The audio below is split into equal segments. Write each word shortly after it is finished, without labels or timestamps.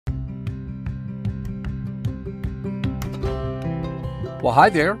Well,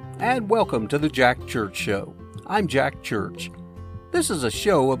 hi there, and welcome to the Jack Church Show. I'm Jack Church. This is a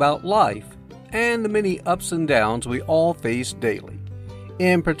show about life and the many ups and downs we all face daily.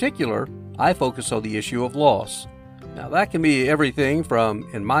 In particular, I focus on the issue of loss. Now, that can be everything from,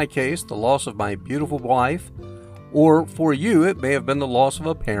 in my case, the loss of my beautiful wife, or for you, it may have been the loss of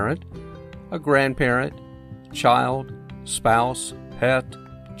a parent, a grandparent, child, spouse, pet,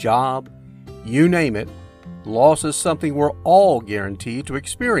 job, you name it. Loss is something we're all guaranteed to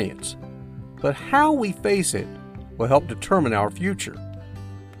experience, but how we face it will help determine our future.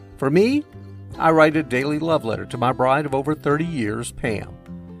 For me, I write a daily love letter to my bride of over 30 years, Pam,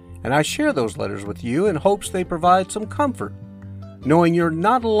 and I share those letters with you in hopes they provide some comfort, knowing you're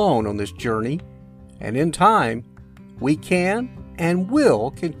not alone on this journey, and in time, we can and will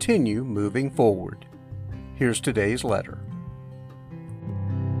continue moving forward. Here's today's letter.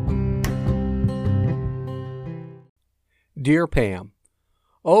 Dear Pam,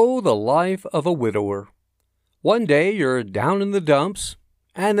 oh, the life of a widower. One day you're down in the dumps,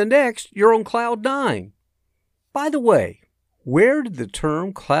 and the next you're on cloud nine. By the way, where did the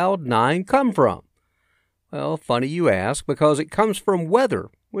term cloud nine come from? Well, funny you ask, because it comes from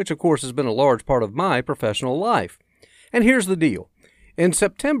weather, which of course has been a large part of my professional life. And here's the deal. In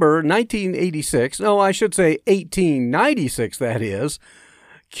September 1986, no, I should say 1896 that is,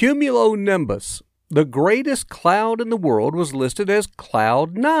 cumulonimbus, the greatest cloud in the world, was listed as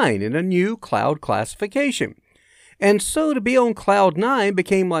Cloud 9 in a new cloud classification. And so to be on Cloud 9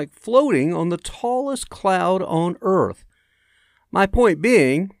 became like floating on the tallest cloud on Earth. My point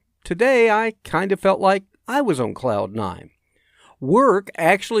being, today I kind of felt like I was on Cloud 9. Work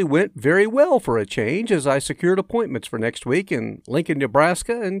actually went very well for a change as I secured appointments for next week in Lincoln,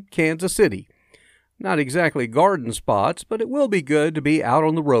 Nebraska and Kansas City. Not exactly garden spots, but it will be good to be out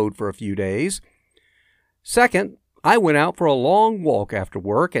on the road for a few days. Second, I went out for a long walk after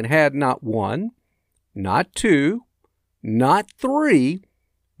work and had not one, not two, not three,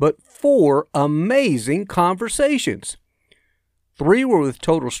 but 4 amazing conversations. 3 were with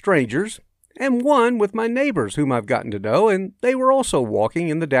total strangers, and 1 with my neighbors whom I've gotten to know, and they were also walking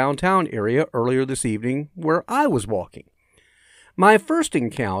in the downtown area earlier this evening where I was walking. My first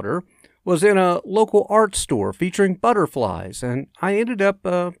encounter was in a local art store featuring butterflies, and I ended up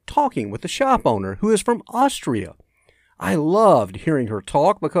talking with the shop owner, who is from Austria. I loved hearing her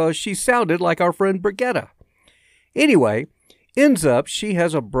talk because she sounded like our friend Brigitta. Anyway, ends up she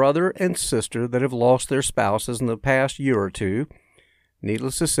has a brother and sister that have lost their spouses in the past year or two.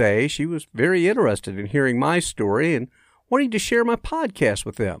 Needless to say, she was very interested in hearing my story and wanting to share my podcast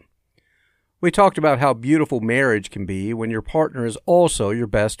with them. We talked about how beautiful marriage can be when your partner is also your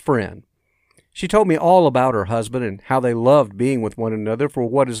best friend. She told me all about her husband and how they loved being with one another for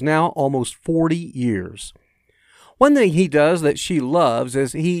what is now almost 40 years. One thing he does that she loves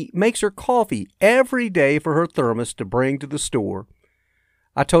is he makes her coffee every day for her thermos to bring to the store.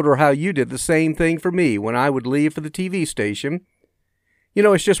 I told her how you did the same thing for me when I would leave for the TV station. You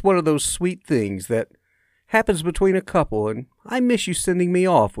know, it's just one of those sweet things that happens between a couple, and I miss you sending me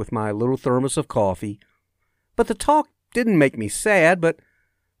off with my little thermos of coffee. But the talk didn't make me sad, but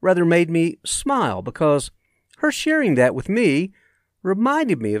rather made me smile, because her sharing that with me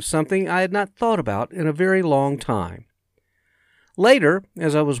reminded me of something I had not thought about in a very long time. Later,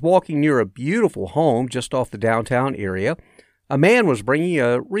 as I was walking near a beautiful home just off the downtown area, a man was bringing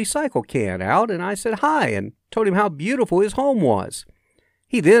a recycle can out, and I said hi and told him how beautiful his home was.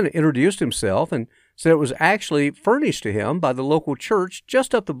 He then introduced himself and said it was actually furnished to him by the local church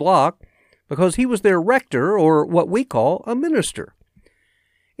just up the block because he was their rector, or what we call a minister.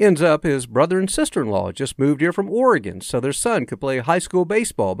 Ends up his brother and sister-in-law just moved here from Oregon so their son could play high school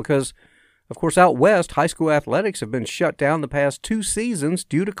baseball because, of course, out west, high school athletics have been shut down the past 2 seasons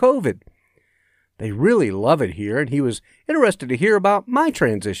due to COVID. They really love it here, and he was interested to hear about my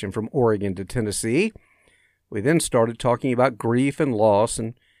transition from Oregon to Tennessee. We then started talking about grief and loss,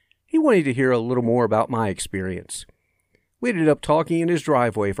 and he wanted to hear a little more about my experience. We ended up talking in his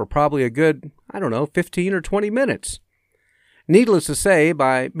driveway for probably a good, 15 or 20 minutes. Needless to say,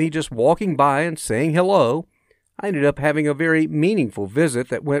 by me just walking by and saying hello, I ended up having a very meaningful visit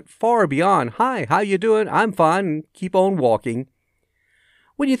that went far beyond, "Hi, how you doing? I'm fine," and keep on walking.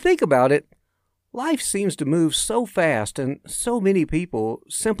 When you think about it, life seems to move so fast, and so many people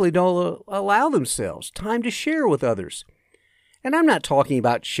simply don't allow themselves time to share with others. And I'm not talking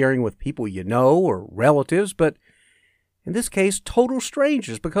about sharing with people you know or relatives, but in this case, total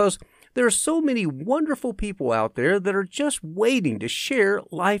strangers, because there are so many wonderful people out there that are just waiting to share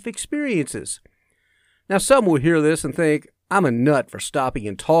life experiences. Now, some will hear this and think, I'm a nut for stopping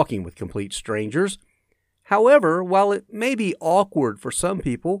and talking with complete strangers. However, while it may be awkward for some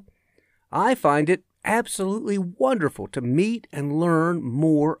people, I find it absolutely wonderful to meet and learn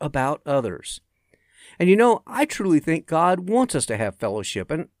more about others. And I truly think God wants us to have fellowship,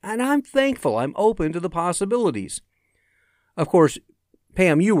 and I'm thankful I'm open to the possibilities. Of course,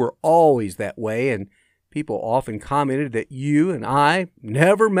 Pam, you were always that way, and people often commented that you and I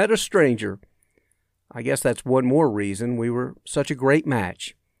never met a stranger. I guess that's one more reason we were such a great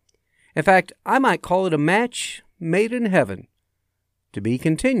match. In fact, I might call it a match made in heaven, to be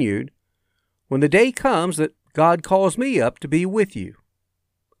continued when the day comes that God calls me up to be with you.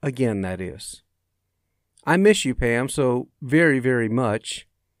 Again, that is. I miss you, Pam, so very, very much.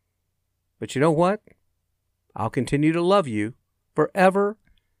 But you know what? I'll continue to love you forever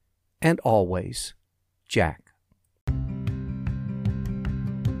and always. Jack.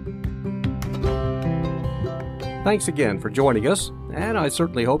 Thanks again for joining us, and I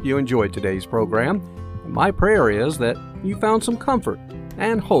certainly hope you enjoyed today's program. And my prayer is that you found some comfort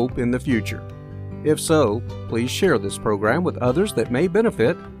and hope in the future. If so, please share this program with others that may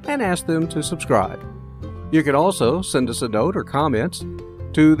benefit and ask them to subscribe. You can also send us a note or comments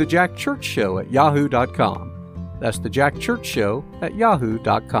to the Jack Church Show at yahoo.com. That's the Jack Church Show at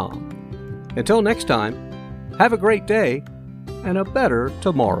yahoo.com. Until next time, have a great day and a better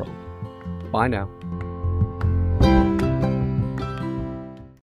tomorrow. Bye now.